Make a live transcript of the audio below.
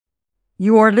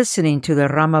You are listening to the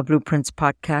RAMA Blueprints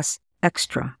Podcast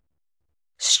Extra.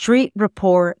 Street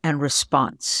Rapport and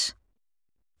Response.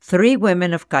 3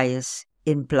 women of calles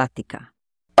in Plática.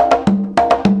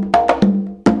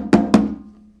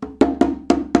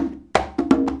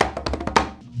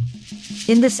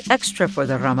 In this extra for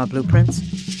the RAMA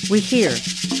Blueprints, we hear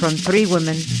from 3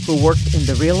 women who worked in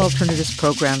the Real Alternatives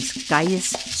Program's Calles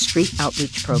Street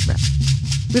Outreach Program.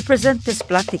 We present this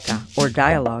plática, or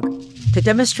dialogue, to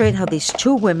demonstrate how these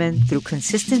 2 women, through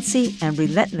consistency and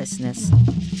relentlessness,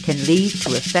 can lead to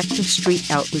effective street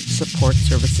outreach support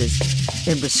services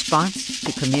in response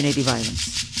to community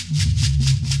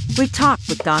violence. We talked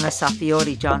with Donna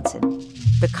Safioti Johnson,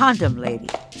 the condom lady,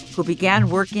 who began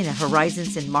working at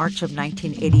Horizons in March of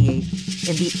 1988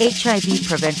 in the HIV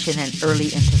prevention and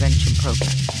early intervention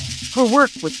program. Her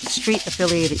work with the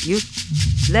street-affiliated youth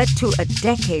led to a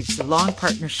decades-long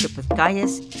partnership with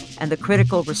Calles and the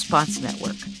Critical Response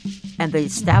Network, and the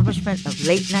establishment of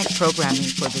late-night programming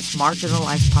for this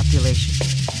marginalized population.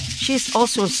 She is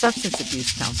also a substance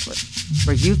abuse counselor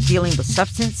for youth dealing with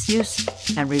substance use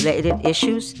and related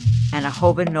issues, and a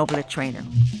Joven Noble trainer.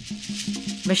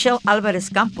 Michelle Alvarez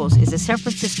Campos is a San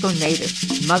Francisco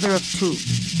native, mother of 2,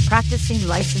 practicing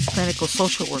licensed clinical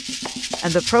social worker,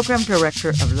 and the program director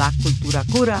of La Cultura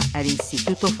Cura at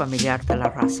Instituto Familiar de la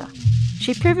Raza.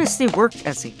 She previously worked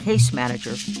as a case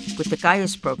manager with the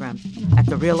Calles program at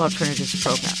the Real Alternatives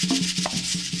program.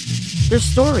 Their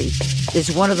story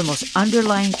is one of the most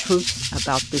underlying truths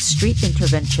about the street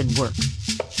intervention work,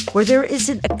 where there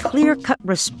isn't a clear-cut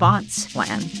response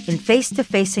plan in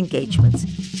face-to-face engagements,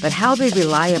 but how they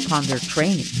rely upon their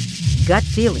training, gut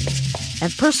feelings,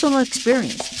 and personal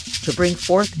experience to bring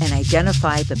forth and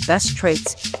identify the best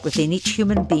traits within each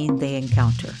human being they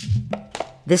encounter.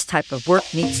 This type of work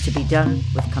needs to be done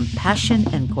with compassion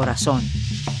and corazón,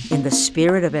 in the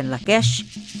spirit of En Lakesh,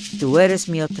 tú eres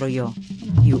mi otro yo,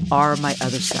 you are my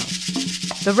other self.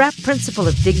 The RAP principle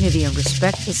of dignity and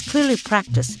respect is clearly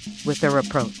practiced with their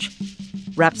approach.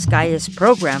 RAP's Calles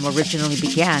program originally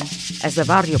began as the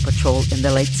Barrio Patrol in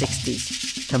the late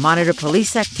 60s to monitor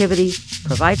police activity,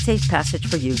 provide safe passage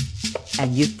for youth,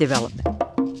 and youth development.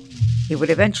 It would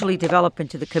eventually develop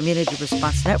into the Community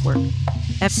Response Network,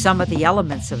 and some of the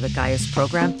elements of the Calles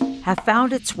program have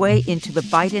found its way into the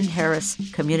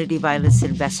Biden-Harris Community Violence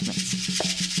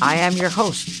Investments. I am your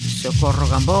host, Socorro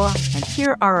Gamboa, and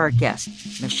here are our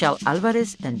guests, Michelle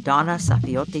Alvarez and Donna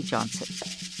Safioti Johnson.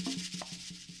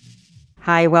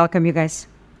 Hi, welcome, you guys.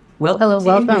 Hello,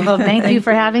 welcome. Well, thank you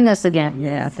for having us again.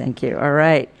 Yeah, thank you. All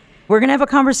right. We're going to have a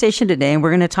conversation today, and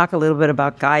we're going to talk a little bit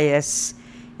about Calles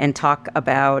and talk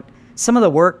about some of the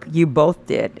work you both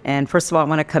did. And first of all, I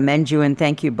want to commend you and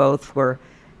thank you both for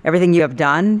everything you have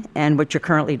done and what you're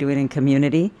currently doing in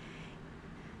community.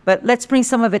 But let's bring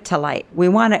some of it to light. We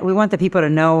want the people to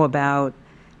know about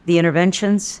the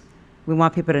interventions. We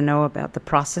want people to know about the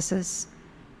processes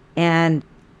and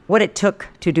what it took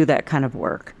to do that kind of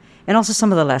work. And also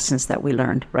some of the lessons that we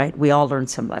learned, right? We all learned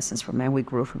some lessons from it, and we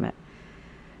grew from it.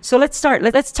 So let's start.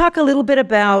 Let's talk a little bit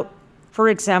about, for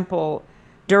example,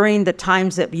 during the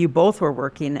times that you both were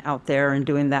working out there and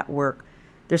doing that work,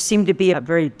 there seemed to be a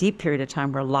very deep period of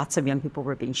time where lots of young people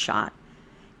were being shot.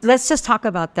 Let's just talk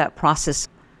about that process.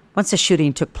 Once the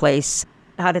shooting took place,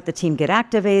 how did the team get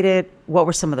activated? What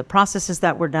were some of the processes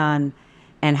that were done?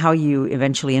 And how you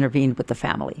eventually intervened with the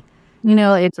family? You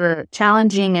know, it's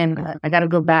challenging, and I got to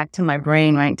go back to my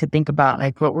brain, right, to think about,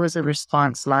 like, what was the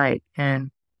response like?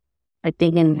 And I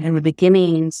think in the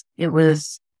beginnings, there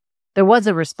was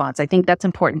a response. I think that's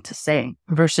important to say,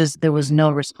 versus there was no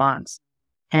response.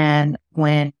 And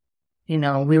when,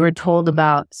 we were told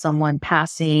about someone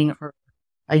passing or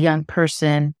a young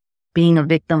person being a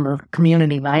victim of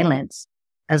community violence,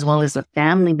 as well as a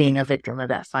family being a victim of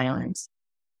that violence,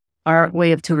 our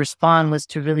way to respond was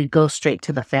to really go straight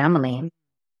to the family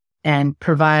and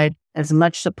provide as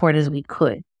much support as we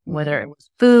could, whether it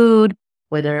was food,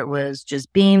 whether it was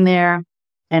just being there.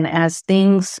 And as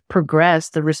things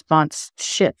progressed, the response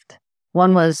shift.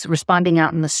 One was responding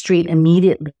out in the street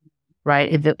immediately,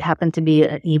 right? If it happened to be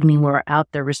an evening where we're out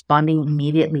there, responding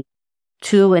immediately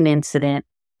to an incident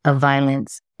of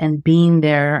violence and being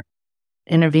there,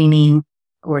 intervening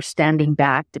or standing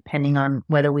back, depending on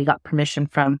whether we got permission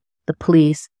from the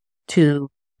police to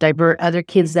divert other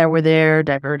kids that were there,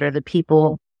 divert other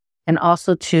people, and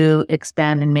also to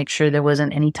expand and make sure there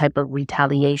wasn't any type of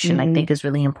retaliation. I think is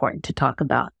really important to talk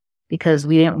about, because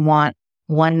we didn't want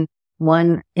one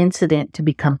incident to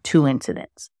become 2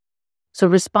 incidents. So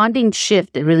responding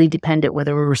shift, it really depended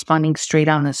whether we're responding straight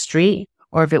on the street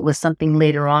or if it was something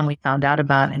later on we found out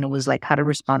about, and it was like how to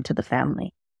respond to the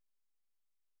family.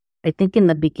 I think in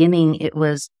the beginning, it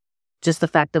was just the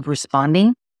fact of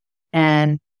responding.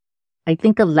 And I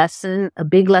think a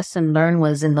big lesson learned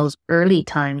was in those early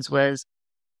times was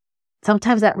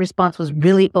sometimes that response was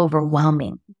really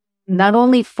overwhelming, not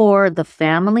only for the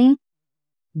family,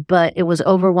 but it was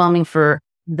overwhelming for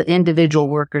the individual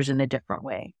workers in a different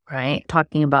way, right?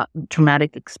 Talking about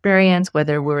traumatic experience,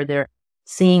 whether we're there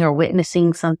seeing or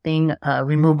witnessing something,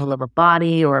 removal of a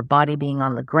body or a body being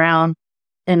on the ground.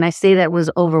 And I say that was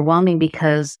overwhelming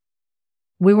because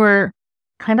we were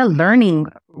kind of learning.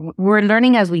 We're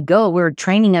learning as we go. We're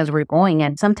training as we're going.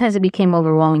 And sometimes it became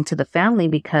overwhelming to the family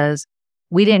because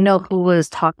we didn't know who was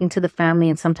talking to the family.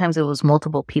 And sometimes it was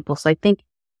multiple people. So I think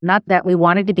not that we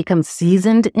wanted to become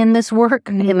seasoned in this work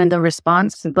and in the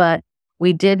response, but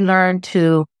we did learn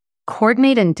to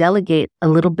coordinate and delegate a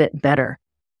little bit better.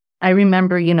 I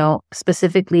remember,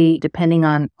 specifically depending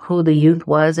on who the youth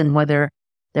was and whether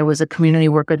there was a community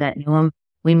worker that knew him,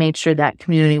 we made sure that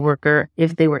community worker,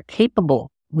 if they were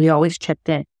capable, we always checked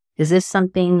in. Is this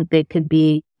something they could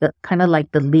be kind of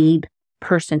like the lead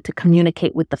person to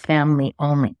communicate with the family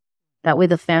only? That way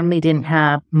the family didn't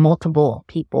have multiple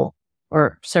people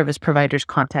or service providers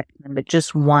contacting them, but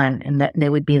just one, and that they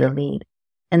would be the lead.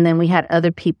 And then we had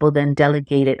other people then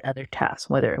delegated other tasks,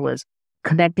 whether it was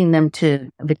connecting them to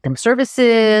victim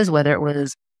services, whether it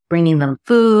was bringing them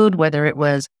food, whether it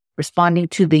was responding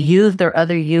to the youth or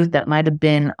other youth that might have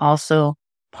been also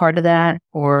part of that,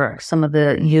 or some of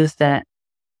the youth that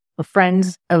were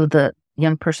friends of the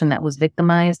young person that was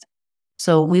victimized.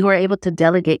 So we were able to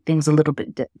delegate things a little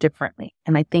bit differently.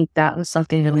 And I think that was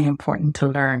something really important to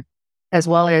learn, as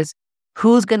well as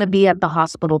who's going to be at the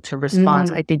hospital to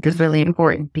respond. I think is really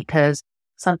important because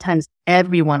sometimes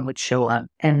everyone would show up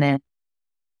and then,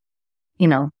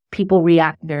 people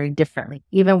react very differently.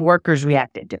 Even workers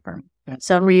reacted differently.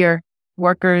 Some of your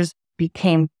workers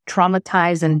became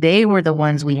traumatized and they were the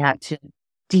ones we had to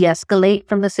de-escalate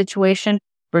from the situation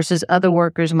versus other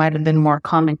workers might have been more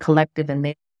calm and collective and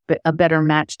they a better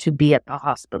match to be at the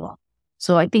hospital.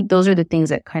 So I think those are the things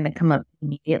that kind of come up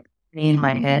immediately in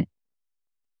my head.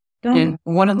 And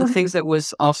one of the things that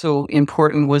was also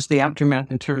important was the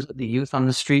aftermath in terms of the youth on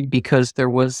the street, because there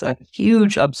was a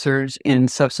huge upsurge in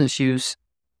substance use.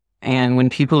 And when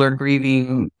people are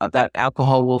grieving, that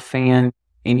alcohol will fan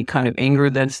any kind of anger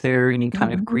that's there, any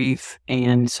kind of grief.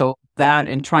 And so that,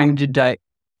 and trying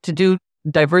to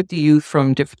divert the youth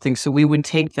from different things. So we would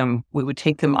take them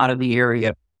out of the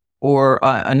area. Or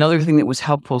another thing that was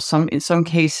helpful, in some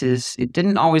cases, it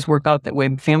didn't always work out that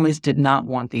way. Families did not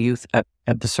want the youth at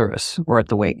the service or at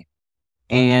the wake.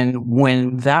 And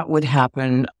when that would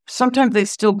happen, sometimes they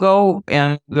still go,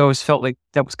 and they always felt like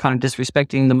that was kind of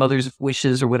disrespecting the mother's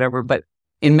wishes or whatever. But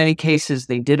in many cases,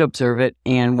 they did observe it.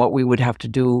 And what we would have to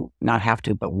do, not have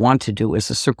to, but want to do,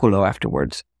 is a circulo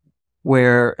afterwards,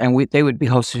 they would be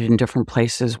hosted in different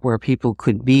places where people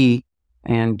could be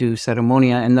and do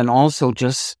ceremonia, and then also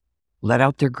just let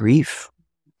out their grief,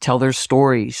 tell their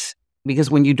stories. Because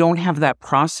when you don't have that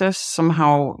process,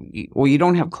 somehow, or you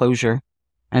don't have closure,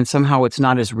 and somehow it's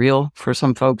not as real for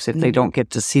some folks if they don't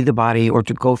get to see the body or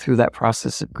to go through that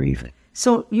process of grief.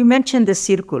 So you mentioned the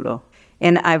círculo,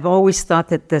 and I've always thought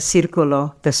that the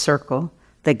círculo, the circle,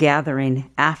 the gathering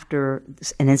after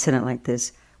an incident like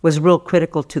this was real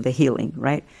critical to the healing,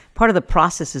 right? Part of the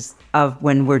processes of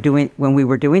when we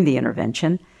were doing the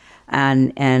intervention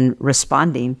and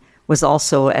responding was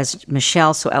also, as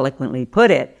Michelle so eloquently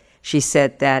put it, she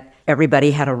said that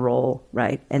everybody had a role,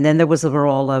 right? And then there was the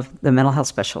role of the mental health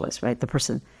specialist, right? The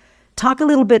person. Talk a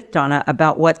little bit, Donna,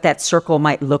 about what that circle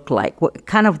might look like, what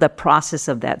kind of the process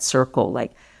of that circle,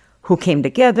 like who came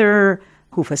together,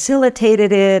 who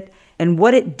facilitated it, and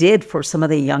what it did for some of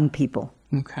the young people.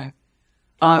 Okay.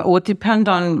 Well, it depends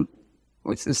on,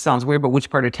 it sounds weird, but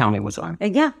which part of town it was on.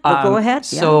 Yeah, well, go ahead.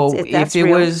 So if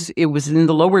it was in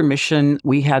the Lower Mission,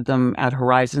 we had them at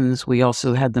Horizons. We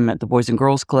also had them at the Boys and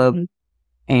Girls Club.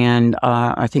 And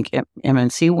I think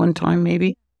MNC one time,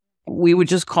 maybe. We would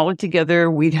just call it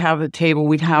together. We'd have a table.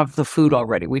 We'd have the food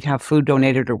already. We'd have food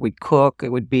donated, or we'd cook. It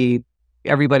would be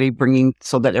everybody bringing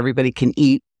so that everybody can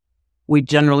eat. We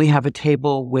generally have a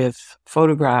table with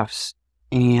photographs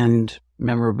and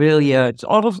memorabilia. It's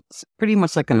all pretty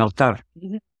much like an altar.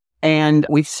 And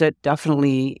we sit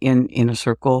definitely in a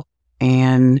circle,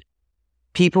 and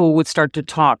people would start to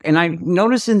talk. And I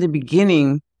noticed in the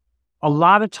beginning, a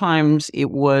lot of times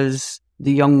it was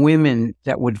the young women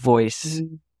that would voice,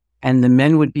 and the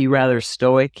men would be rather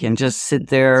stoic and just sit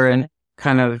there and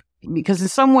kind of, because in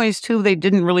some ways too, they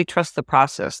didn't really trust the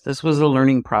process. This was a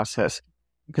learning process,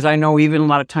 because I know even a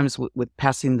lot of times with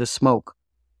passing the smoke,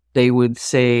 they would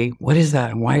say, "What is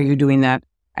that? And why are you doing that?"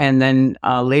 And then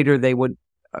later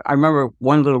I remember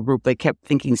one little group, they kept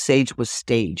thinking sage was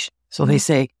stage. So they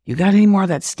say, you got any more of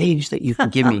that stage that you can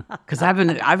give me? Because I've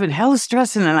been hella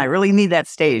stressing and I really need that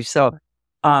stage. So,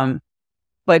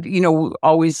 but,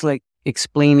 always like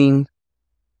explaining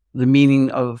the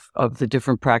meaning of the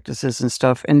different practices and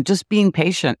stuff, and just being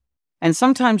patient. And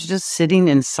sometimes just sitting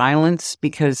in silence,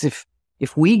 because if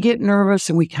we get nervous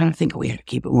and we kind of think, we have to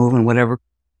keep it moving, whatever,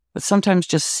 but sometimes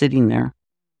just sitting there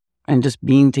and just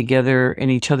being together in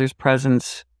each other's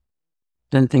presence,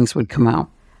 then things would come out.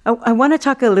 I want to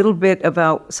talk a little bit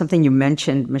about something you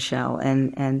mentioned, Michelle,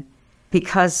 and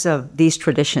because of these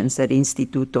traditions that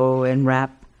Instituto and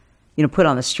RAP, put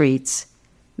on the streets,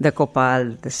 the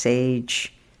copal, the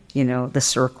sage, the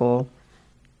circle.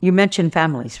 You mentioned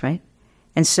families, right?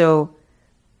 And so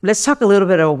let's talk a little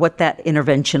bit about what that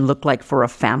intervention looked like for a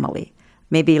family.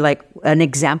 Maybe like an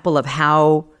example of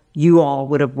how you all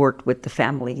would have worked with the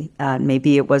family.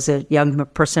 Maybe it was a young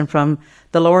person from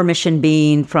the Lower Mission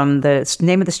being from the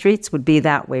name of the streets would be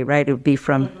that way, right? It would be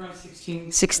from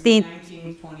 16th,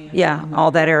 19, 20. Yeah,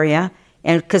 all that area.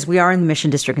 And because we are in the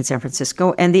Mission District in San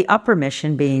Francisco, and the Upper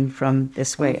Mission being from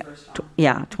this way.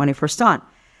 21st on.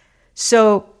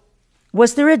 So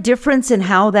was there a difference in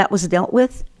how that was dealt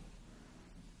with?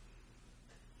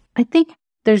 I think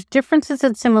there's differences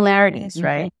and similarities,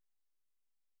 right?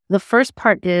 The first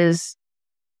part is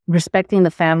respecting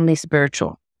the family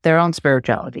their own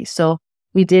spirituality. So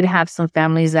we did have some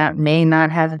families that may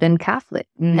not have been Catholic,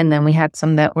 and then we had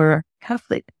some that were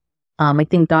Catholic. I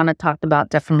think Donna talked about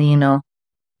definitely,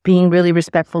 being really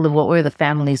respectful of what were the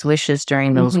family's wishes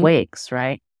during those wakes,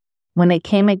 right? When it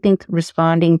came, I think,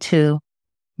 responding to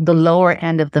the lower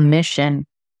end of the mission,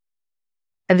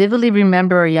 I vividly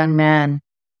remember a young man,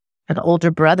 an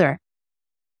older brother.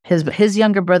 His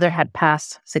younger brother had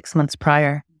passed 6 months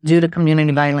prior due to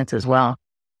community violence as well.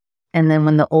 And then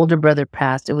when the older brother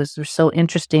passed, it was so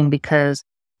interesting because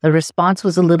the response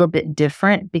was a little bit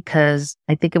different, because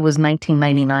I think it was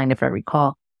 1999, if I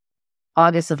recall,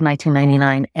 August of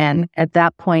 1999. And at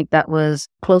that point, that was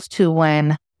close to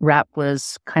when RAP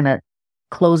was kind of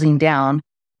closing down,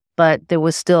 but there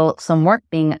was still some work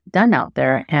being done out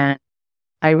there. And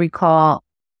I recall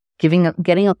getting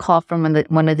a call from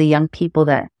one of the young people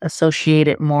that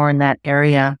associated more in that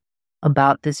area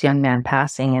about this young man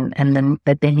passing, and then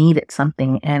that they needed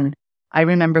something. And I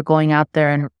remember going out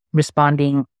there and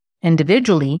responding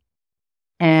individually,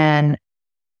 and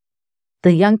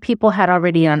the young people had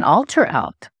already an altar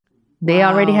out. They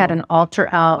already had an altar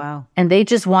out, and they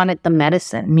just wanted the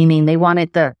medicine, meaning they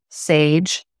wanted the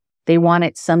sage. They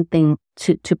wanted something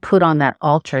to put on that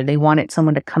altar. They wanted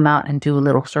someone to come out and do a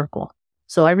little circle.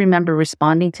 So I remember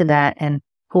responding to that, and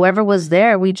whoever was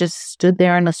there, we just stood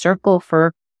there in a circle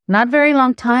for not very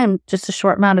long time, just a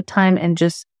short amount of time, and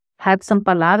just had some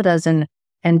palabras and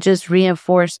just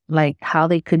reinforced like how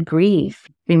they could grieve,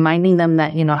 reminding them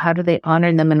that, how do they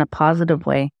honor them in a positive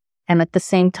way? And at the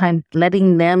same time,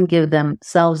 letting them give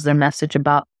themselves their message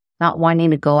about not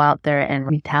wanting to go out there and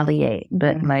retaliate,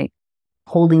 but like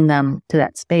holding them to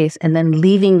that space and then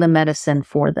leaving the medicine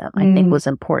for them, I think was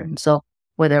important. So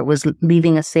whether it was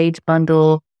leaving a sage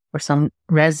bundle or some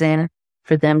resin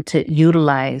for them to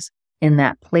utilize in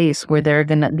that place where they're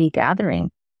going to be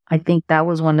gathering. I think that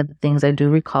was one of the things I do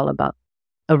recall about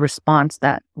a response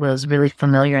that was really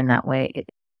familiar in that way.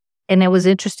 And it was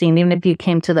interesting, even if you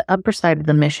came to the upper side of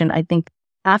the mission, I think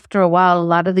after a while, a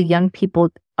lot of the young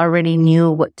people already knew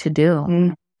what to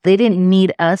do. They didn't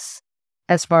need us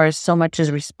as far as so much as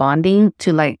responding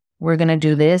to like, we're going to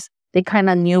do this. They kind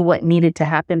of knew what needed to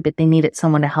happen, but they needed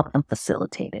someone to help them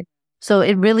facilitate it. So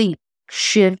it really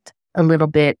shifted a little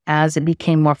bit as it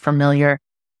became more familiar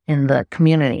in the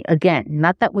community. Again,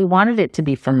 not that we wanted it to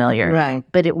be familiar, right?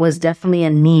 But it was definitely a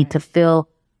need to fill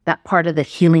that part of the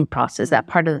healing process, that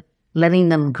part of letting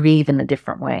them grieve in a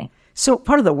different way. So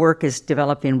part of the work is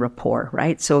developing rapport,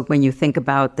 right? So when you think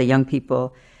about the young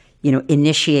people,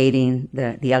 initiating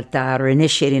the altar or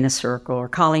initiating a circle or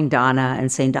calling Donna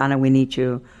and saying, Donna, we need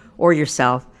you, or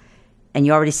yourself, and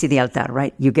you already see the altar,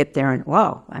 right? You get there and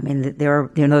wow, I mean, they're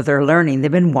learning.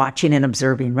 They've been watching and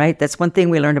observing, right? That's one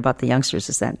thing we learned about the youngsters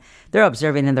is that they're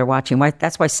observing and they're watching.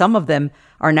 That's why some of them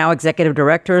are now executive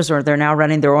directors or they're now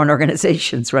running their own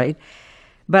organizations, right?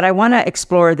 But I want to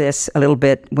explore this a little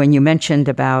bit when you mentioned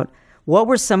about what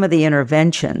were some of the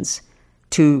interventions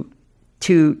to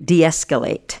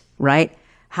de-escalate, right?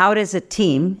 How does a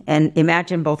team, and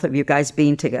imagine both of you guys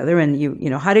being together and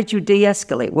how did you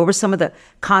de-escalate? What were some of the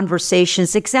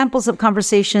conversations, examples of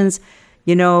conversations,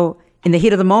 in the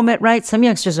heat of the moment, right? Some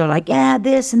youngsters are like, yeah,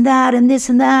 this and that and this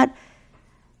and that.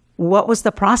 What was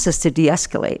the process to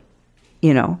de-escalate?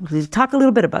 Talk a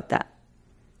little bit about that.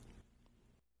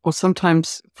 Well,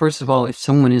 sometimes, first of all, if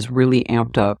someone is really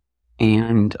amped up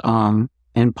and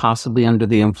possibly under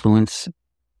the influence,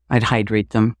 I'd hydrate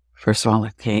them, first of all,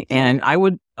 okay? And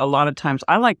a lot of times,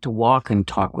 I like to walk and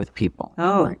talk with people.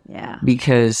 Oh, yeah.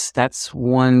 Because that's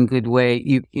one good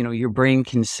way, your brain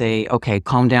can say, okay,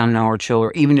 calm down now or chill,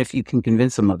 or even if you can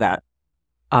convince them of that.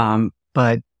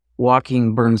 But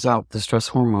walking burns out the stress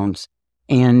hormones.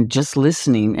 And just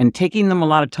listening and taking them a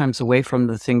lot of times away from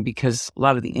the thing, because a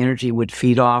lot of the energy would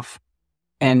feed off.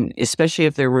 And especially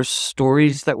if there were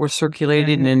stories that were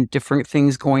circulated and different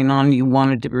things going on, you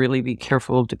wanted to really be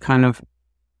careful to kind of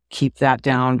keep that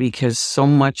down, because so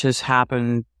much has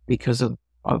happened because of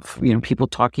people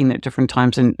talking at different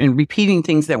times and repeating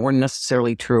things that weren't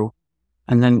necessarily true.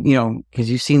 And then, because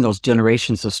you've seen those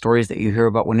generations of stories that you hear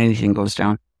about when anything goes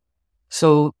down.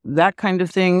 So that kind of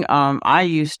thing, I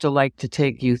used to like to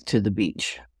take youth to the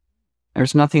beach.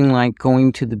 There's nothing like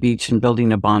going to the beach and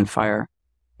building a bonfire.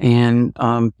 And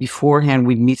beforehand,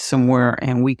 we'd meet somewhere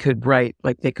and we could write,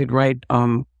 they could write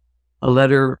a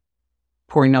letter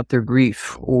pouring out their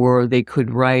grief, or they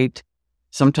could write,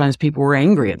 sometimes people were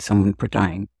angry at someone for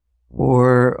dying,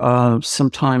 or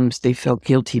sometimes they felt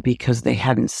guilty because they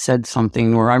hadn't said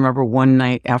something. Or I remember one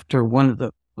night after one of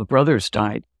the brothers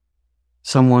died,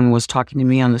 someone was talking to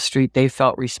me on the street. They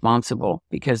felt responsible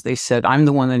because they said, I'm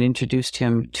the one that introduced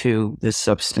him to this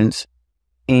substance.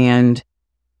 And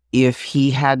if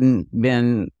he hadn't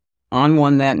been on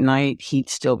one that night, he'd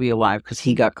still be alive because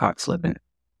he got caught slipping.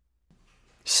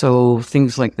 So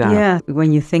things like that. Yeah.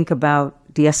 When you think about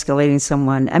de-escalating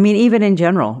someone, I mean, even in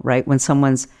general, right? When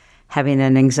someone's having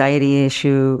an anxiety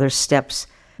issue, there's steps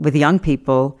with young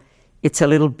people. It's a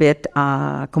little bit,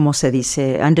 como se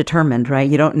dice, undetermined, right?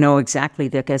 You don't know exactly,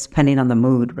 depending on the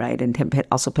mood, right? And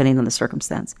also depending on the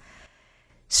circumstance.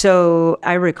 So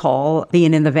I recall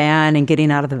being in the van and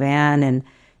getting out of the van, and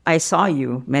I saw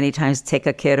you many times take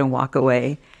a kid and walk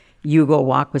away. You go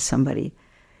walk with somebody.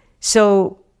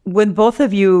 So when both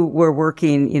of you were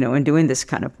working, and doing this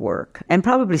kind of work, and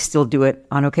probably still do it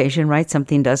on occasion, right?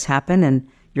 Something does happen and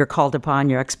you're called upon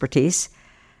your expertise.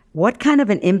 What kind of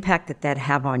an impact did that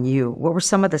have on you? What were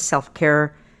some of the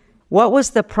self-care? What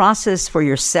was the process for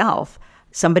yourself?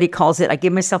 Somebody calls it, I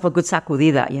give myself a good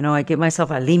sacudida, I give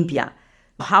myself a limpia.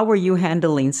 How were you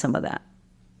handling some of that?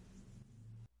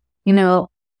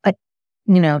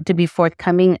 To be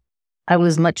forthcoming, I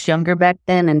was much younger back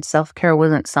then, and self-care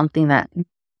wasn't something that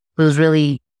was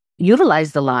really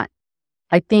utilized a lot.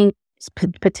 I think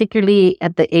particularly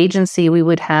at the agency, we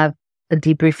would have a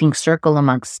debriefing circle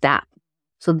amongst staff.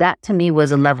 So that to me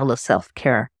was a level of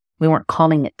self-care. We weren't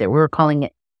calling it there. We were calling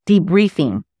it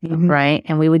debriefing, right?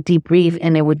 And we would debrief,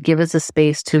 and it would give us a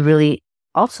space to really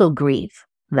also grieve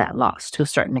that loss to a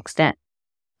certain extent,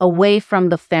 away from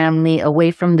the family,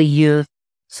 away from the youth.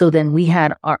 So then we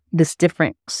had this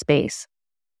different space.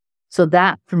 So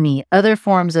that for me, other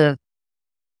forms of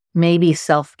maybe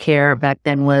self-care back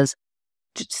then was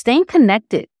staying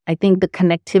connected. I think the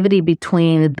connectivity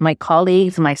between my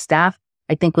colleagues, my staff,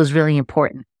 I think was really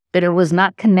important. But it was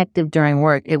not connective during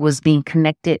work. It was being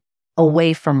connected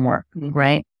away from work,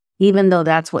 right? Even though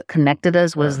that's what connected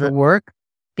us was the work,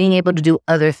 being able to do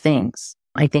other things,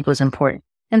 I think was important.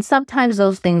 And sometimes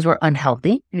those things were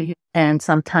unhealthy. And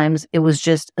sometimes it was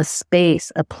just a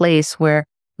space, a place where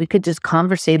we could just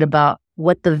conversate about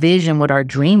what the vision, what our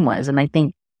dream was. And I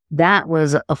think that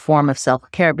was a form of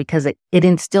self-care because it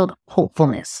instilled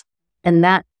hopefulness. And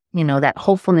that, that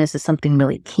hopefulness is something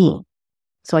really key.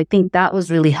 So I think that was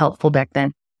really helpful back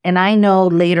then. And I know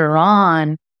later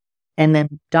on, and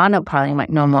then Donna probably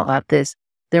might know more about this,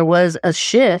 there was a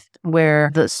shift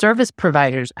where the service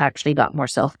providers actually got more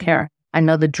self-care. I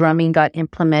know the drumming got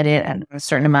implemented at a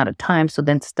certain amount of time. So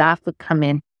then staff would come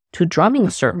in to drumming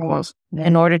circles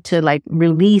in order to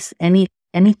release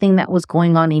anything that was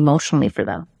going on emotionally for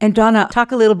them. And Donna,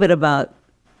 talk a little bit about,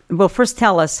 first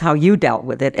tell us how you dealt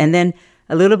with it, and then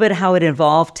a little bit how it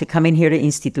evolved to coming here to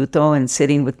Instituto and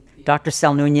sitting with Dr.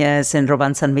 Sal Nunez and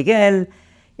Roban San Miguel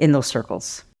in those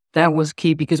circles. That was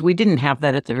key because we didn't have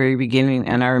that at the very beginning.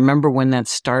 And I remember when that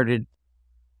started,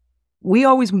 we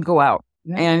always would go out,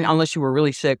 and unless you were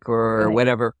really sick or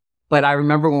whatever. But I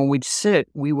remember when we'd sit,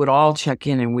 we would all check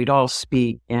in and we'd all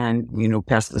speak and,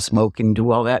 pass the smoke and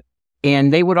do all that.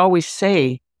 And they would always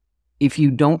say, if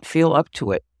you don't feel up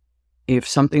to it, if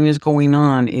something is going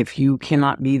on, if you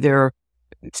cannot be there,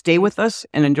 stay with us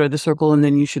and enjoy the circle, and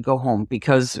then you should go home,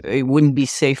 because it wouldn't be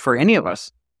safe for any of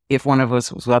us if one of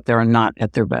us was out there and not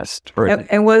at their best.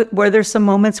 And were there some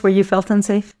moments where you felt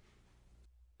unsafe?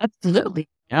 Absolutely.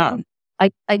 Yeah. I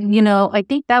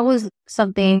think that was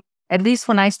something, at least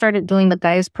when I started doing the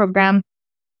guys program,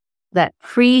 that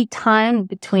free time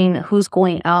between who's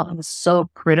going out was so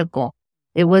critical.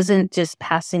 It wasn't just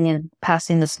passing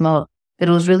the smoke. It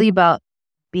was really about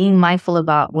being mindful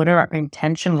about what our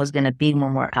intention was going to be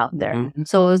when we're out there. Mm-hmm.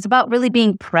 So it was about really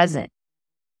being present.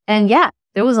 And yeah,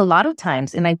 there was a lot of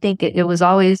times, and I think it was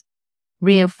always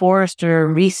reinforced or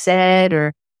resaid,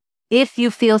 or if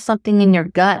you feel something in your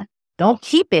gut, don't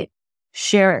keep it,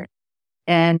 share it.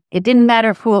 And it didn't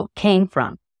matter who it came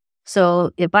from.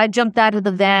 So if I jumped out of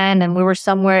the van and we were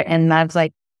somewhere and I was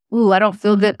like, ooh, I don't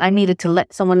feel good, I needed to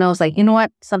let someone know, like, you know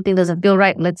what, something doesn't feel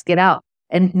right, let's get out.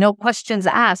 And no questions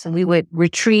asked, and we would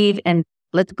retrieve and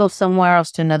let's go somewhere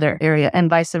else to another area, and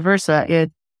vice versa. If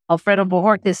Alfredo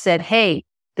Bojorquez said, hey,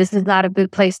 this is not a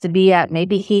good place to be at,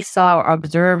 maybe he saw or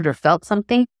observed or felt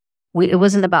something, it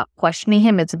wasn't about questioning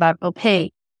him. It's about,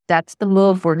 okay, that's the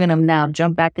move. We're going to now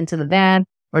jump back into the van,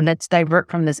 or let's divert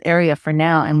from this area for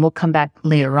now, and we'll come back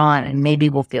later on, and maybe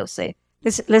we'll feel safe.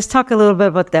 Let's talk a little bit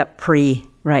about that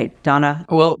right, Donna?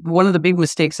 Well, one of the big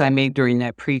mistakes I made during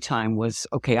that pre-time was,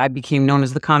 I became known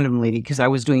as the condom lady because I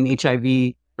was doing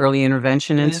HIV early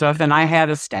intervention and stuff, and I had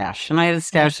a stash, and I had a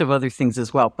stash of other things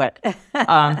as well. But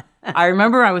I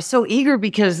remember I was so eager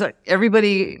because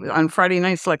everybody on Friday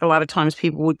nights, like a lot of times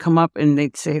people would come up and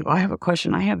they'd say, I have a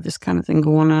question. I have this kind of thing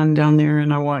going on down there,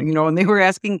 and I want, and they were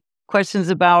asking questions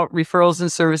about referrals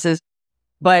and services.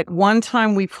 But one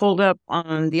time we pulled up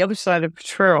on the other side of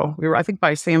Potrero. We were, I think,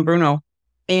 by San Bruno.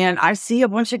 And I see a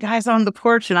bunch of guys on the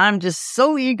porch, and I'm just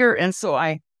so eager. And so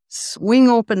I swing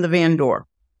open the van door,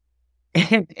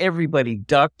 and everybody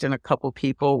ducked, and a couple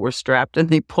people were strapped, and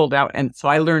they pulled out. And so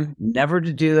I learned never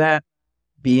to do that.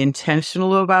 Be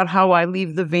intentional about how I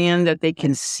leave the van, that they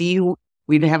can see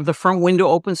we'd have the front window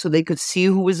open so they could see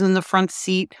who was in the front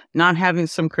seat, not having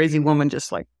some crazy woman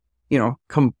just like,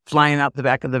 come flying out the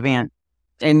back of the van.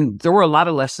 And there were a lot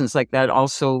of lessons like that.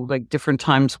 Also, like different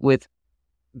times with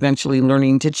eventually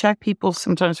learning to check people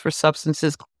sometimes for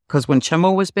substances. Because when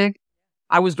Chemo was big,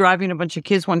 I was driving a bunch of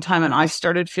kids one time and I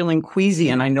started feeling queasy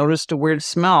and I noticed a weird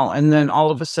smell. And then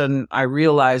all of a sudden I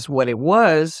realized what it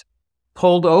was,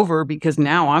 pulled over because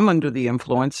now I'm under the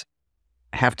influence.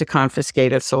 I have to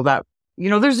confiscate it. So that,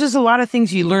 there's just a lot of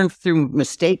things you learn through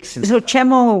mistakes. So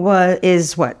Chemo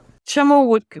is what?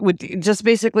 Chemo would just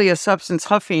basically a substance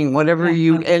huffing, whatever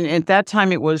and at that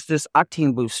time it was this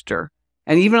octane booster.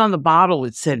 And even on the bottle,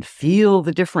 it said, feel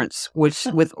the difference, which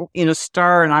with, a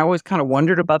star. And I always kind of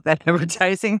wondered about that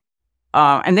advertising.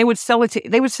 And they would sell it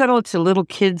to little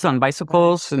kids on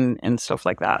bicycles and stuff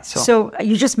like that. So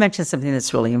you just mentioned something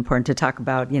that's really important to talk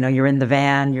about. You're in the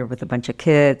van, you're with a bunch of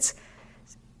kids.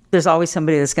 There's always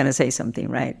somebody that's going to say something,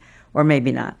 right? Or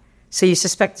maybe not. So you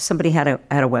suspect somebody had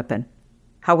a weapon.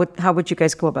 How would you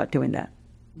guys go about doing that?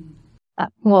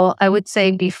 Well, I would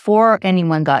say before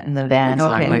anyone got in the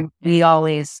van, we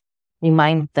always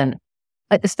remind them,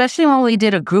 especially when we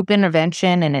did a group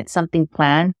intervention and it's something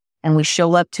planned and we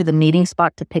show up to the meeting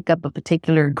spot to pick up a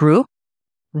particular group,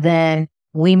 then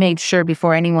we made sure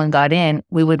before anyone got in,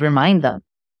 we would remind them.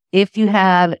 If you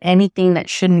have anything that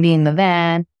shouldn't be in the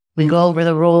van, we go over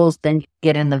the rules, then you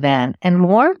get in the van. And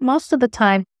most of the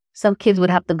time, some kids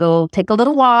would have to go take a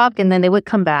little walk and then they would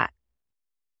come back.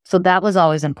 So that was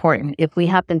always important. If we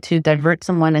happened to divert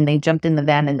someone and they jumped in the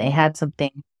van and they had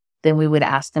something, then we would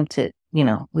ask them to,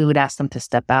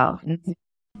 step out.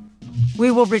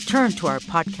 We will return to our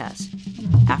podcast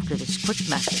after this quick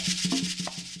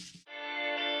message.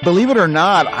 Believe it or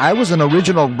not, I was an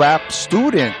original RAP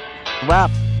student.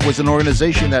 RAP was an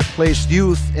organization that placed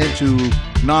youth into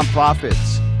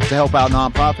nonprofits to help out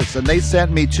nonprofits. And they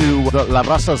sent me to the La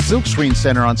Raza Silkscreen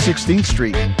Center on 16th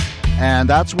Street. And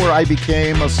that's where I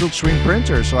became a silkscreen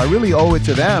printer. So I really owe it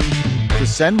to them to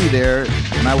send me there.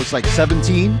 And I was like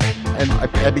 17, and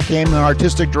I became an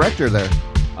artistic director there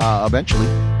eventually.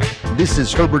 This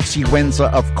is Herbert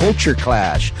Sigüenza of Culture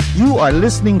Clash. You are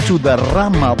listening to the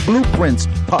RAMA Blueprints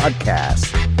Podcast.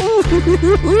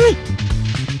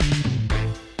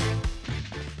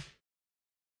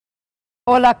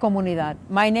 Hola, comunidad.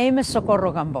 My name is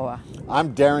Socorro Gamboa.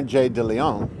 I'm Darren J. De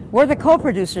Leon. We're the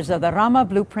co-producers of the RAMA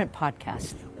Blueprint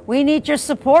Podcast. We need your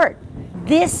support.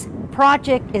 This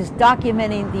project is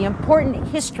documenting the important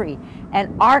history and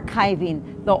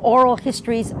archiving the oral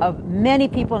histories of many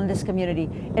people in this community,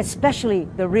 especially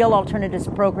the Real Alternatives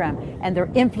program and their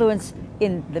influence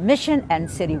in the mission and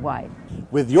citywide.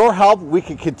 With your help, we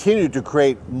can continue to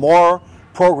create more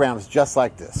programs just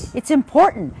like this. It's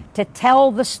important to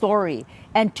tell the story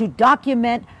and to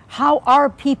document how our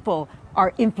people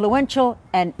are influential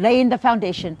and laying the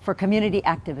foundation for community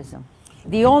activism.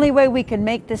 The only way we can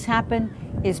make this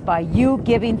happen is by you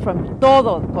giving from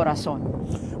todo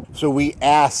corazón. So we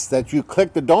ask that you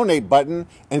click the donate button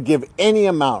and give any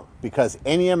amount, because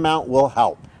any amount will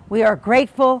help. We are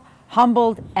grateful,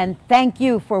 humbled, and thank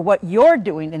you for what you're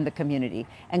doing in the community,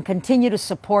 and continue to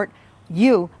support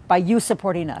you by you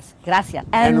supporting us. Gracias.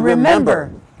 And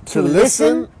remember, to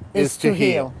listen is to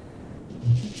heal.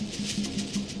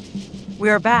 We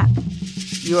are back.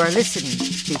 You are listening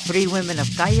to Three Women of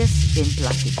Calles in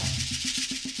Plática.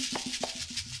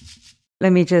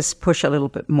 Let me just push a little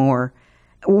bit more.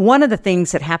 One of the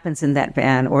things that happens in that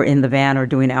van or in the van or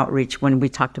doing outreach when we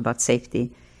talked about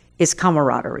safety is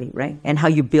camaraderie, right? And how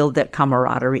you build that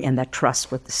camaraderie and that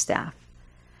trust with the staff.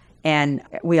 And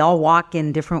we all walk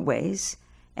in different ways.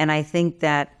 And I think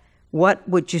that what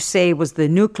would you say was the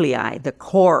nuclei, the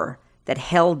core that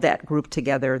held that group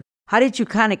together? How did you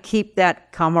kind of keep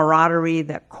that camaraderie,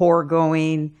 that core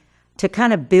going to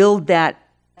kind of build that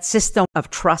system of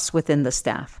trust within the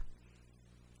staff?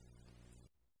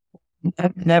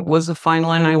 That was a fine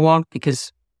line I walked,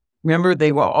 because remember,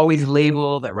 they were always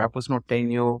labeled that rap was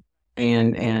norteño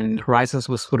and Raza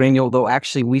was sureño, though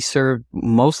actually we served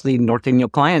mostly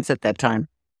norteño clients at that time.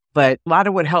 But a lot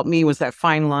of what helped me was that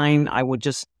fine line. I would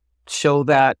just show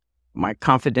that my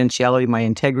confidentiality, my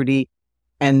integrity.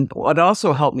 And what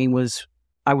also helped me was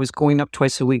I was going up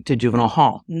twice a week to juvenile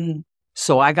hall.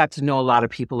 So I got to know a lot of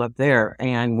people up there.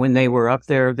 And when they were up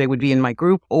there, they would be in my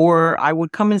group, or I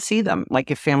would come and see them, like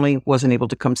if family wasn't able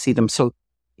to come see them. So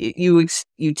you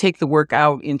take the work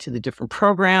out into the different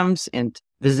programs and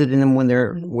visiting them when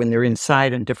they're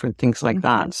inside and different things like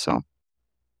that. So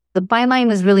the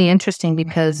byline is really interesting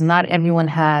because not everyone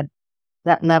had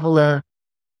that level of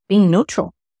being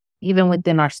neutral, even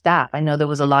within our staff. I know there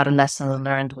was a lot of lessons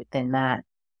learned within that.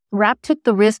 RAP took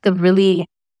the risk of really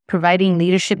providing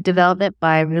leadership development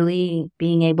by really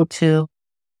being able to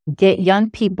get young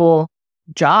people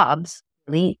jobs,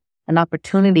 really an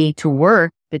opportunity to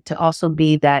work, but to also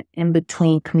be that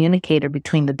in-between communicator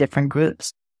between the different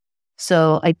groups.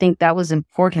 So I think that was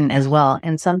important as well.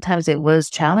 And sometimes it was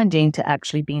challenging to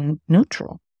actually be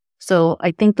neutral. So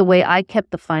I think the way I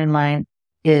kept the fine line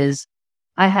is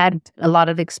I had a lot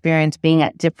of experience being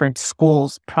at different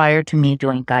schools prior to me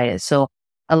doing CAES. So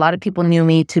a lot of people knew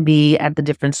me to be at the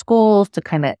different schools to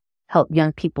kind of help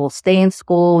young people stay in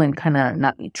school and kind of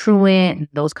not be truant and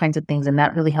those kinds of things. And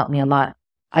that really helped me a lot.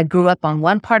 I grew up on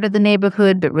one part of the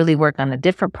neighborhood, but really worked on a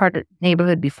different part of the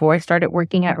neighborhood before I started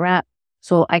working at RAP.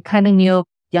 So I kind of knew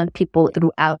young people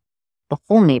throughout the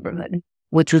whole neighborhood,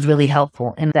 which was really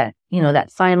helpful. And that,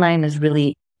 that fine line is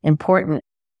really important.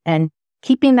 And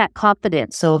keeping that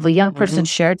confidence. So if a young person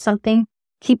shared something,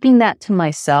 keeping that to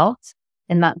myself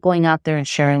and not going out there and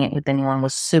sharing it with anyone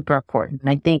was super important. And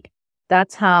I think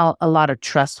that's how a lot of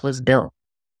trust was built.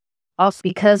 Also,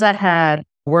 because I had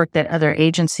worked at other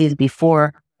agencies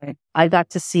before, I got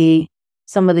to see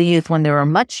some of the youth when they were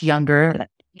much younger,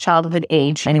 childhood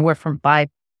age, anywhere from 5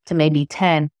 to maybe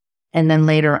 10. And then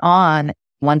later on,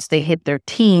 once they hit their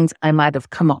teens, I might have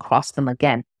come across them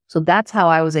again. So that's how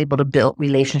I was able to build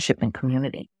relationship and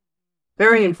community.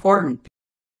 Very important.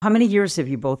 How many years have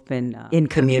you both been in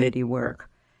community work?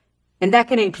 And that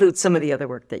can include some of the other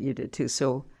work that you did too.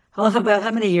 So how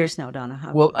many years now,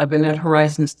 Donna? Well, I've been at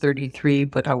Horizons 33,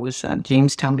 but I was at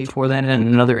Jamestown before that in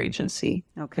another agency.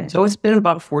 Okay. So it's been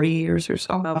about 40 years or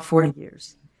so. About 40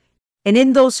 years. And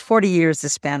in those 40 years, the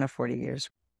span of 40 years,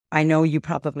 I know you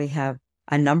probably have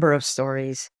a number of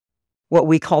stories, what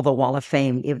we call the Wall of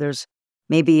Fame. If there's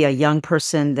maybe a young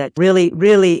person that really,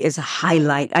 really is a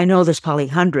highlight. I know there's probably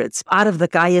hundreds. Out of the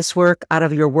CAES work, out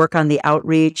of your work on the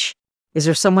outreach, is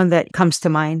there someone that comes to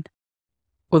mind?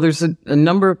 Well, there's a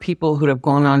number of people who have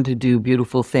gone on to do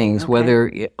beautiful things,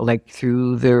 whether like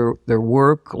through their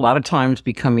work, a lot of times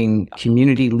becoming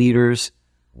community leaders,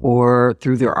 or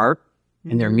through their art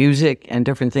and their music and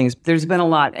different things. There's been a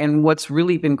lot. And what's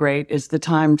really been great is the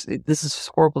times, this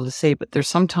is horrible to say, but there's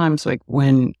sometimes like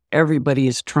when everybody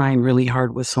is trying really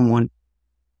hard with someone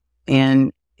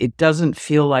and it doesn't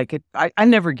feel like it. I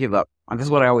never give up. That's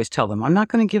what I always tell them. I'm not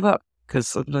going to give up,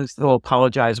 because they'll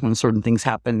apologize when certain things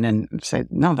happen and say,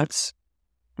 no,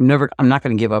 I'm not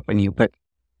going to give up on you. But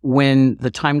when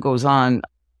the time goes on,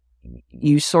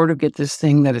 you sort of get this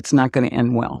thing that it's not going to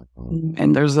end well.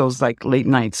 And there's those like late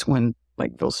nights when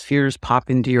like those fears pop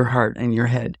into your heart and your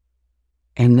head.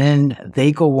 And then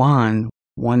they go on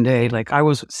one day. Like I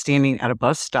was standing at a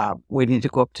bus stop waiting to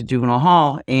go up to juvenile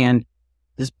hall, and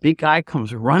this big guy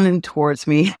comes running towards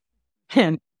me.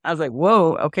 And I was like,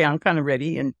 whoa, okay, I'm kind of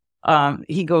ready. And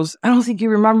he goes, I don't think you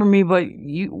remember me, but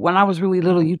when I was really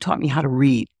little, you taught me how to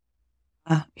read.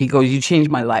 He goes, you changed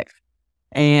my life.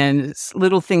 and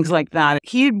little things like that.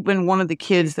 He had been one of the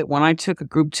kids that when I took a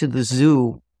group to the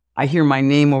zoo, I hear my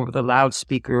name over the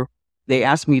loudspeaker. They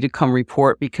asked me to come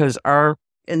report because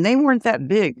and they weren't that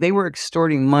big. They were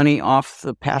extorting money off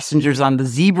the passengers on the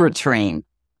zebra train,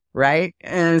 right?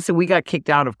 And so we got kicked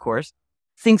out, of course.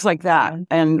 Things like that.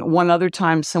 And one other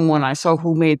time, someone I saw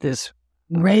who made this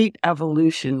great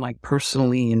evolution, like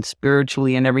personally and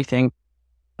spiritually and everything.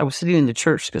 I was sitting in the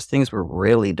church because things were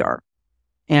really dark.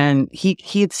 And he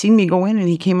had seen me go in, and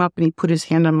he came up and he put his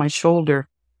hand on my shoulder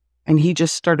and he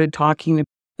just started talking.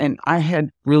 And I had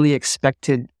really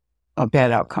expected a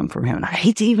bad outcome from him. And I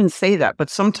hate to even say that, but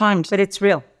sometimes. But it's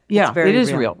real. Yeah, it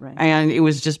is real. Right. And it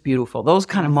was just beautiful. Those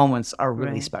kind of moments are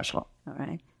really special. All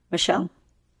right. Michelle?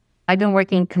 I've been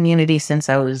working in community since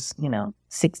I was,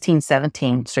 16,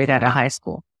 17, straight out of high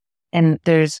school. And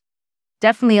there's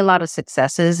definitely a lot of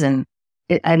successes. And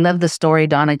I love the story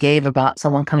Donna gave about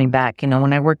someone coming back.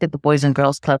 When I worked at the Boys and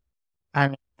Girls Club,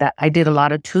 I did a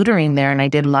lot of tutoring there, and I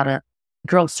did a lot of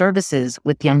girl services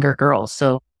with younger girls.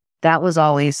 So that was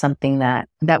always something that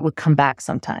would come back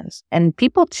sometimes. And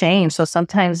people change. So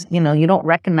sometimes, you don't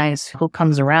recognize who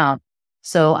comes around.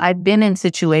 So I've been in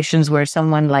situations where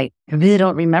someone I really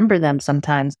don't remember them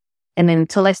sometimes. And then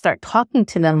until I start talking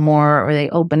to them more or they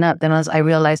open up, then I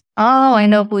realize, oh, I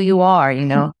know who you are,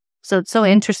 So it's so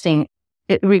interesting.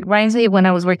 It reminds me of when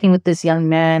I was working with this young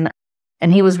man,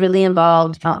 and he was really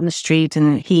involved out in the street,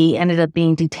 and he ended up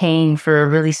being detained for a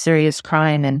really serious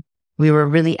crime. And we were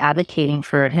really advocating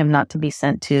for him not to be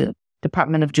sent to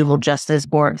Department of Juvenile Justice,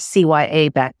 or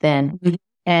CYA back then.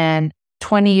 And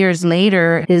 20 years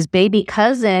later, his baby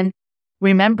cousin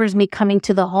remembers me coming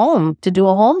to the home to do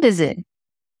a home visit.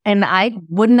 And I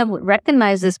wouldn't have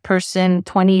recognized this person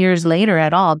 20 years later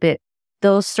at all. But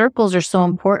those circles are so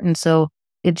important. So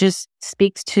it just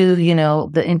speaks to,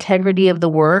 the integrity of the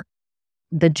work,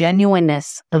 the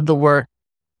genuineness of the work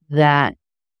that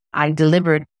I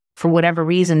delivered for whatever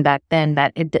reason back then,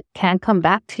 that it can come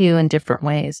back to you in different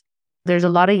ways. There's a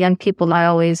lot of young people. I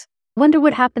always wonder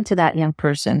what happened to that young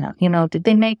person. Did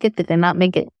they make it? Did they not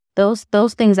make it? Those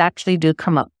things actually do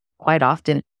come up quite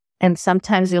often. And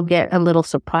sometimes you'll get a little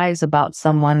surprise about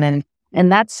someone.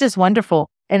 And that's just wonderful.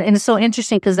 And it's so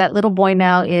interesting because that little boy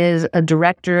now is a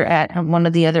director at one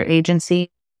of the other agencies.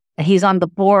 He's on the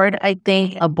board, I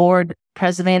think, a board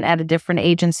president at a different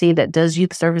agency that does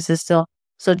youth services still.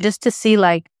 So just to see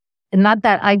not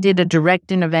that I did a direct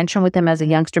intervention with him as a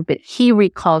youngster, but he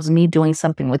recalls me doing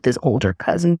something with his older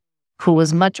cousin who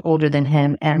was much older than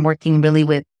him and working really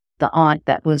with the aunt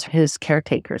that was his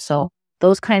caretaker. So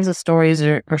those kinds of stories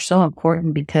are so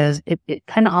important because it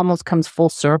kind of almost comes full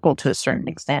circle to a certain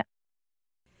extent.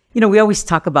 We always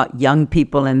talk about young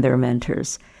people and their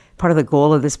mentors. Part of the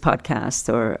goal of this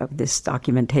podcast or of this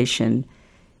documentation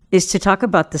is to talk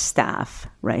about the staff,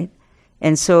 right?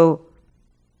 And so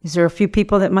is there a few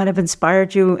people that might have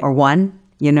inspired you, or one,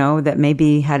 that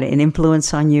maybe had an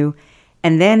influence on you?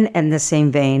 And then in the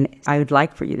same vein, I would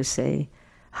like for you to say,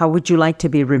 how would you like to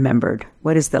be remembered?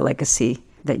 What is the legacy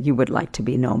that you would like to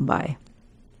be known by?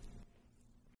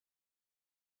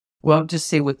 Well, I'll just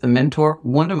say with the mentor,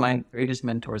 one of my greatest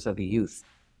mentors are the youth.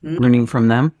 Learning from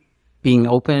them, being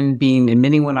open,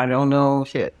 admitting when I don't know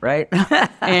shit, right?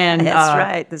 And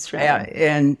That's right. Yeah,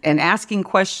 and asking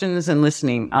questions and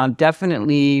listening.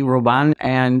 Definitely Roban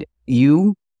and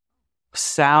you,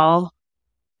 Sal,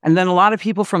 and then a lot of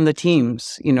people from the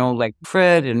teams, like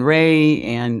Fred and Ray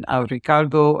and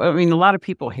Ricardo. I mean, a lot of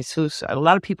people, Jesus, a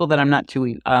lot of people that I'm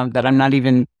not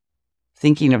even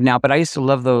thinking of now. But I used to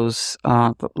love those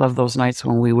nights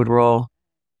when we would roll.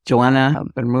 Joanna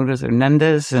Bermudez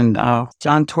Hernandez and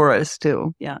John Torres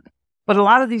too. Yeah. But a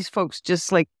lot of these folks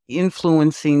just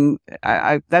influencing,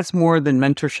 that's more than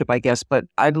mentorship, I guess. But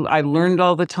I learned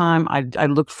all the time. I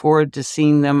looked forward to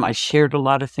seeing them. I shared a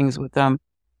lot of things with them.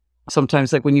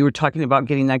 Sometimes when you were talking about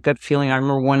getting that gut feeling, I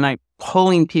remember one night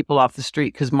pulling people off the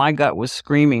street because my gut was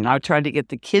screaming. I tried to get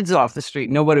the kids off the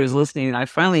street. Nobody was listening. And I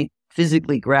finally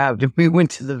physically grabbed and we went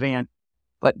to the van.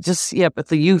 But but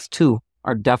the youth too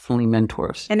are definitely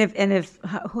mentors. And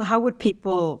how would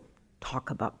people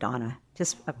talk about Donna?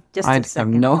 Just I a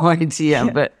second. have no idea,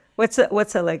 but what's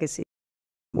a legacy?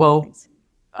 Well,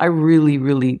 I really,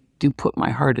 really do put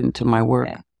my heart into my work.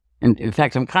 Yeah. And in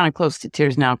fact, I'm kind of close to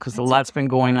tears now because a lot's been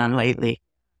going on lately.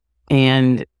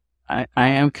 And I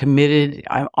am committed.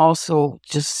 I'm also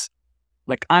just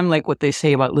I'm like what they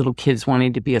say about little kids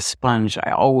wanting to be a sponge.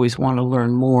 I always want to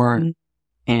learn more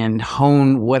and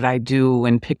hone what I do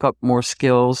and pick up more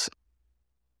skills.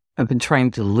 I've been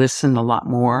trying to listen a lot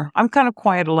more. I'm kind of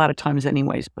quiet a lot of times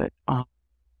anyways, but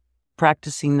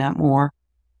practicing that more,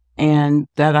 and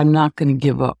that I'm not going to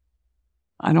give up.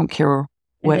 I don't care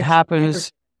what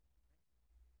happens.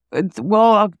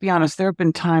 Well, I'll be honest. There have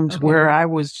been times where I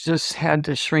was just had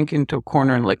to shrink into a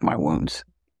corner and lick my wounds.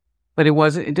 But it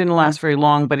didn't last very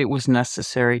long, but it was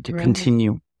necessary to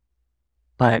continue.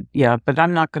 But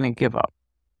I'm not going to give up.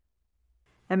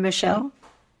 And Michelle?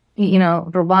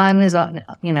 Rowan is,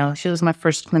 she was my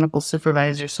first clinical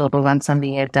supervisor. So Rowan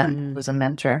Sambieta was a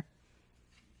mentor.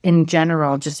 In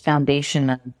general, just foundation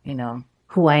of,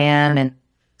 who I am and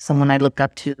someone I look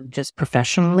up to just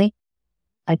professionally.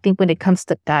 I think when it comes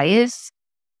to guys,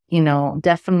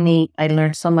 definitely I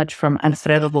learned so much from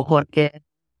Alfredo Bojorque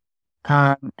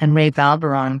and Ray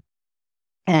Valveron.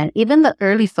 And even the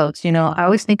early folks, I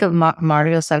always think of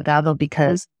Mario Salgado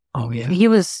because he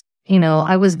was,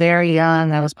 I was very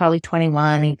young. I was probably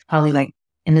 21. He's probably like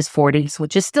in his 40s,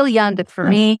 which is still young. But for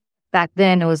me, back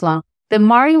then, it was long. But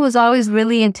Mario was always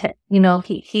really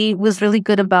he was really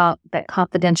good about that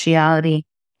confidentiality.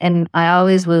 And I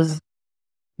always was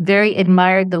very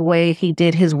admired the way he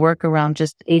did his work around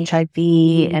just HIV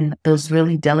and those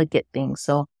really delicate things.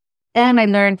 So, and I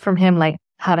learned from him, like,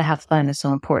 how to have fun is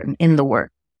so important in the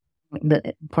work,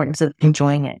 the importance of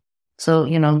enjoying it. So,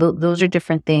 those are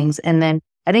different things. And then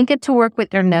I didn't get to work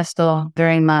with Ernesto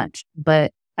very much,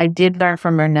 but I did learn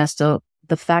from Ernesto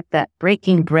the fact that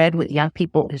breaking bread with young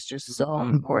people is just so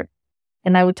important.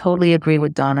 And I would totally agree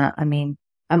with Donna. I mean,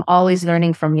 I'm always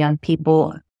learning from young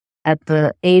people. At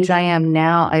the age I am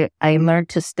now, I learned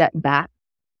to step back.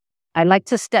 I like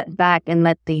to step back and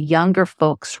let the younger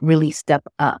folks really step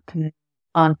up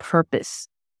on purpose.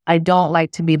 I don't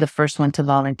like to be the first one to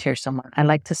volunteer someone. I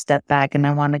like to step back and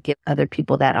I want to give other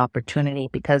people that opportunity,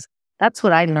 because that's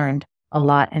what I learned a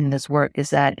lot in this work, is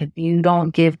that if you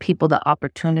don't give people the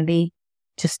opportunity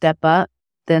to step up,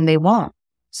 then they won't.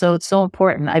 So it's so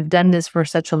important. I've done this for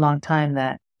such a long time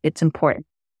that it's important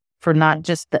for not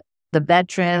just the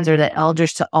veterans or the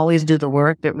elders to always do the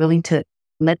work, but really to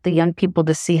let the young people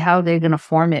to see how they're going to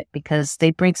form it, because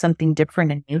they bring something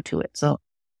different and new to it. So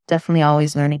definitely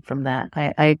always learning from that.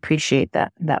 I appreciate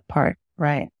that part.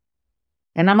 Right.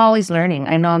 And I'm always learning.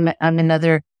 I know I'm in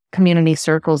other community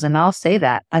circles, and I'll say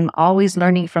that I'm always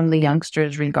learning from the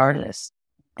youngsters regardless.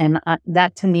 And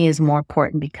that to me is more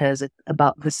important, because it's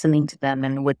about listening to them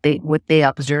and what they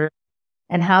observe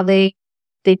and how they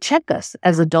check us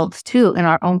as adults too in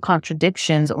our own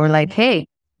contradictions, or like, hey,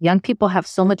 young people have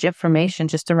so much information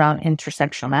just around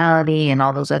intersectionality and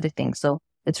all those other things. So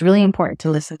it's really important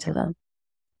to listen to them.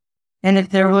 And if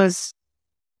there was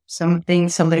something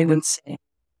somebody would say,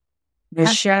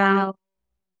 Michelle,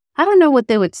 I don't know what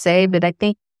they would say, but I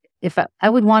think if I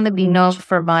would want to be known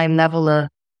for my level of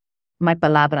my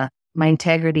palabra, my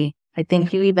integrity. I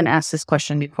think you even asked this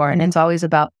question before, and it's always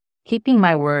about keeping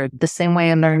my word, the same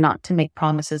way I learned not to make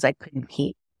promises I couldn't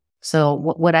keep. So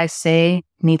what I say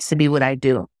needs to be what I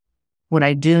do. What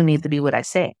I do needs to be what I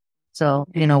say. So,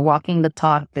 walking the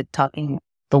talk, but talking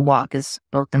the walk is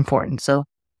both important. So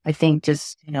I think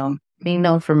just, being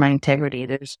known for my integrity,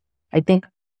 there's, I think,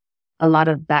 a lot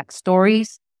of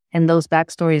backstories, and those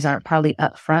backstories aren't probably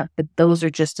up front, but those are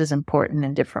just as important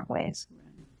in different ways.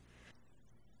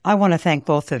 I want to thank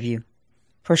both of you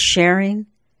for sharing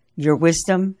your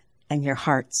wisdom and your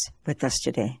hearts with us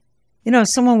today. If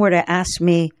someone were to ask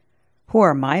me, who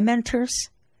are my mentors?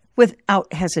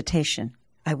 Without hesitation,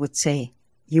 I would say,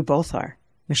 you both are,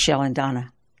 Michelle and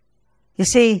Donna. You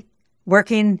see,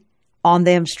 working on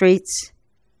them streets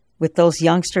with those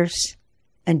youngsters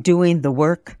and doing the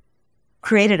work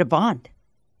created a bond.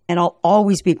 And I'll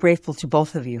always be grateful to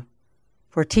both of you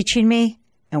for teaching me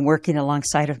and working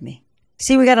alongside of me.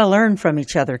 See, we got to learn from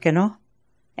each other, ¿no?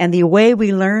 And the way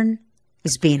we learn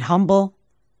is being humble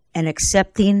and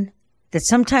accepting that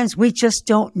sometimes we just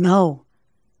don't know.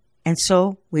 And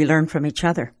so we learn from each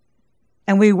other.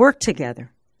 And we work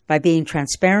together by being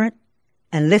transparent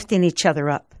and lifting each other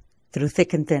up through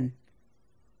thick and thin.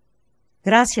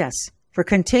 Gracias for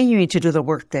continuing to do the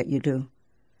work that you do,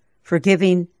 for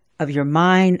giving of your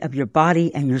mind, of your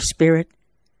body, and your spirit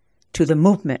to the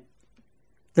movement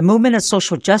of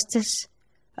social justice,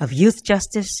 of youth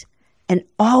justice, and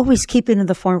always keeping in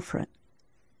the forefront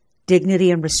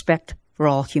dignity and respect for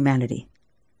all humanity.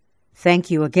 Thank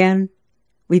you again.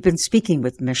 We've been speaking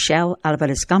with Michelle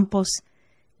Alvarez Campos,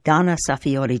 Donna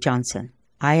Safiori Johnson.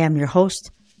 I am your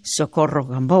host, Socorro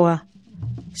Gamboa.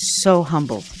 So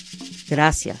humbled.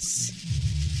 Gracias.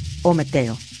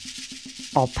 Ometeo.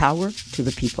 All power to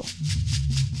the people.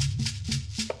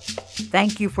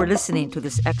 Thank you for listening to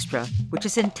this extra, which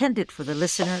is intended for the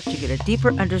listener to get a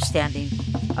deeper understanding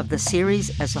of the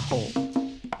series as a whole.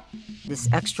 This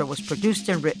extra was produced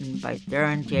and written by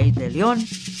Darren J. De Leon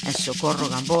and Socorro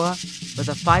Gamboa for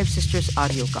the Five Sisters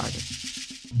Audio Garden.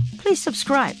 please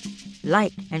subscribe,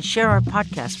 like, and share our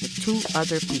podcast with 2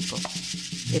 other people.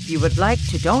 If you would like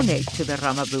to donate to the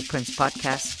RAMA Blueprints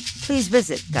podcast, please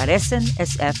visit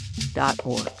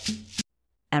CARECENSF.org.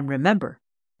 And remember,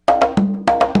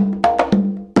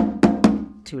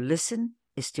 to listen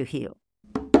is to heal.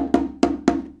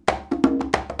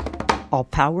 All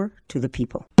power to the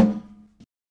people.